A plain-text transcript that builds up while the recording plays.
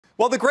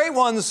Well, the great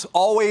ones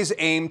always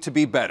aim to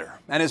be better.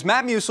 And as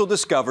Matt Musil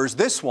discovers,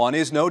 this one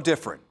is no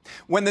different.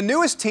 When the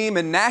newest team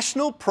in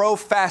National Pro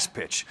Fast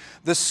Pitch,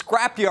 the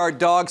Yard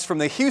Dawgs from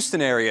the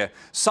Houston area,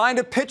 signed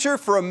a pitcher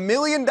for $1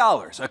 million,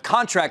 a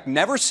contract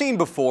never seen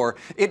before,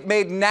 it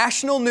made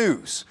national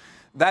news.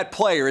 That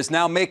player is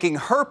now making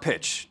her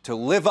pitch to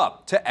live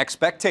up to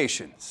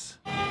expectations.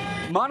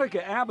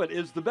 Monica Abbott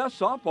is the best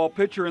softball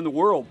pitcher in the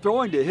world,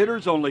 throwing to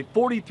hitters only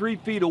 43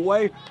 feet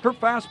away. Her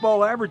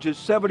fastball averages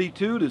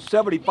 72 to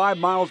 75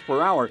 miles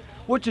per hour,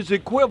 which is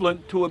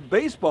equivalent to a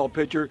baseball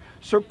pitcher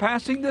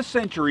surpassing the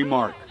century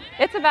mark.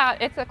 It's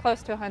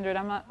close to 100.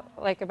 I'm not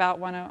like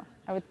about I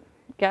would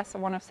guess a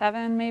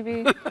 107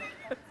 maybe.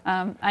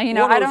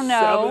 I don't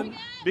know.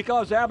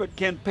 Because Abbott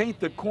can paint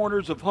the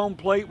corners of home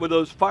plate with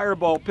those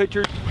fireball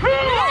pitchers.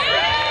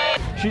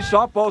 She's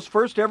softball's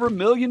first ever $1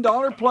 million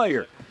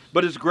player.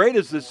 But as great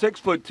as the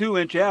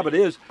 6'2" Abbott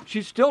is,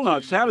 she's still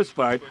not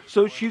satisfied,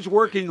 so she's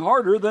working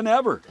harder than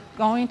ever.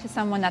 Going to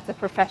someone that's a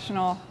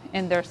professional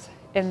in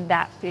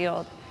that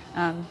field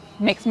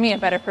makes me a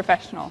better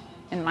professional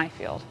in my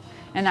field.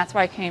 And that's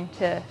why I came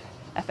to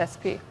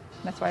FSP.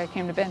 That's why I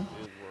came to Ben.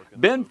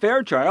 Ben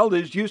Fairchild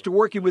is used to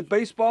working with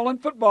baseball and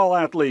football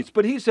athletes,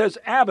 but he says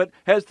Abbott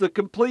has the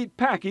complete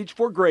package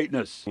for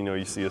greatness.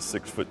 You see a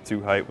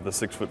 6'2" height with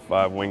a 6'5"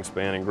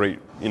 wingspan and great,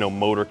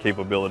 motor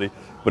capability,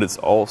 but it's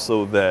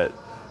also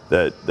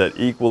that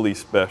equally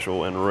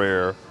special and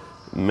rare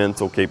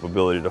mental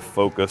capability to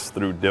focus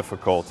through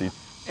difficulty.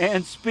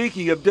 And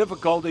speaking of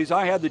difficulties,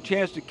 I had the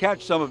chance to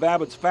catch some of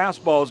Abbott's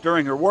fastballs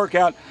during her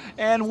workout,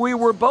 and we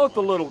were both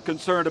a little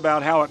concerned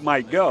about how it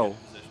might go.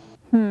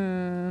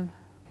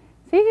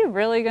 Is he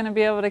really going to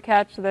be able to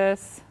catch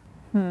this?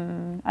 I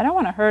don't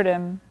want to hurt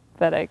him,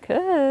 but I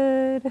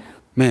could.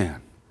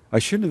 Man, I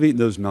shouldn't have eaten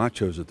those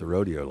nachos at the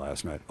rodeo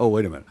last night. Oh,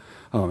 wait a minute.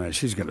 Oh, man,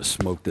 she's going to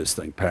smoke this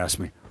thing past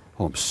me.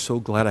 Oh, I'm so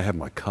glad I have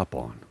my cup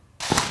on.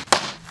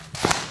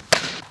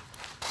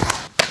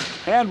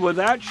 And with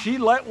that, she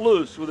let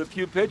loose with a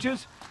few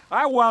pitches.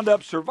 I wound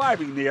up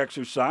surviving the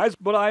exercise,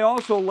 but I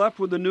also left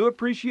with a new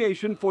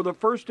appreciation for the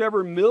first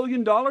ever $1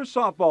 million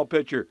softball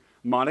pitcher,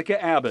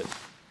 Monica Abbott.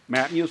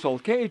 Matt Musil,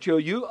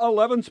 KHOU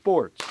 11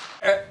 Sports.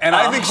 And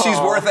I think she's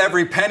worth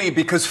every penny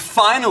because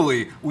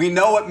finally we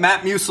know what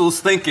Matt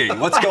Musil's thinking.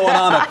 What's going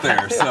on up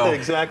there? So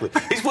exactly.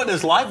 He's putting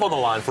his life on the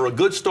line for a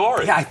good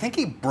story. Yeah, I think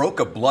he broke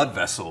a blood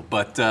vessel,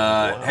 but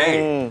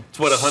hey. It's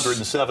what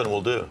 107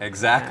 will do.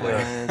 Exactly.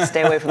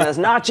 Stay away from those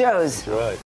nachos. That's right.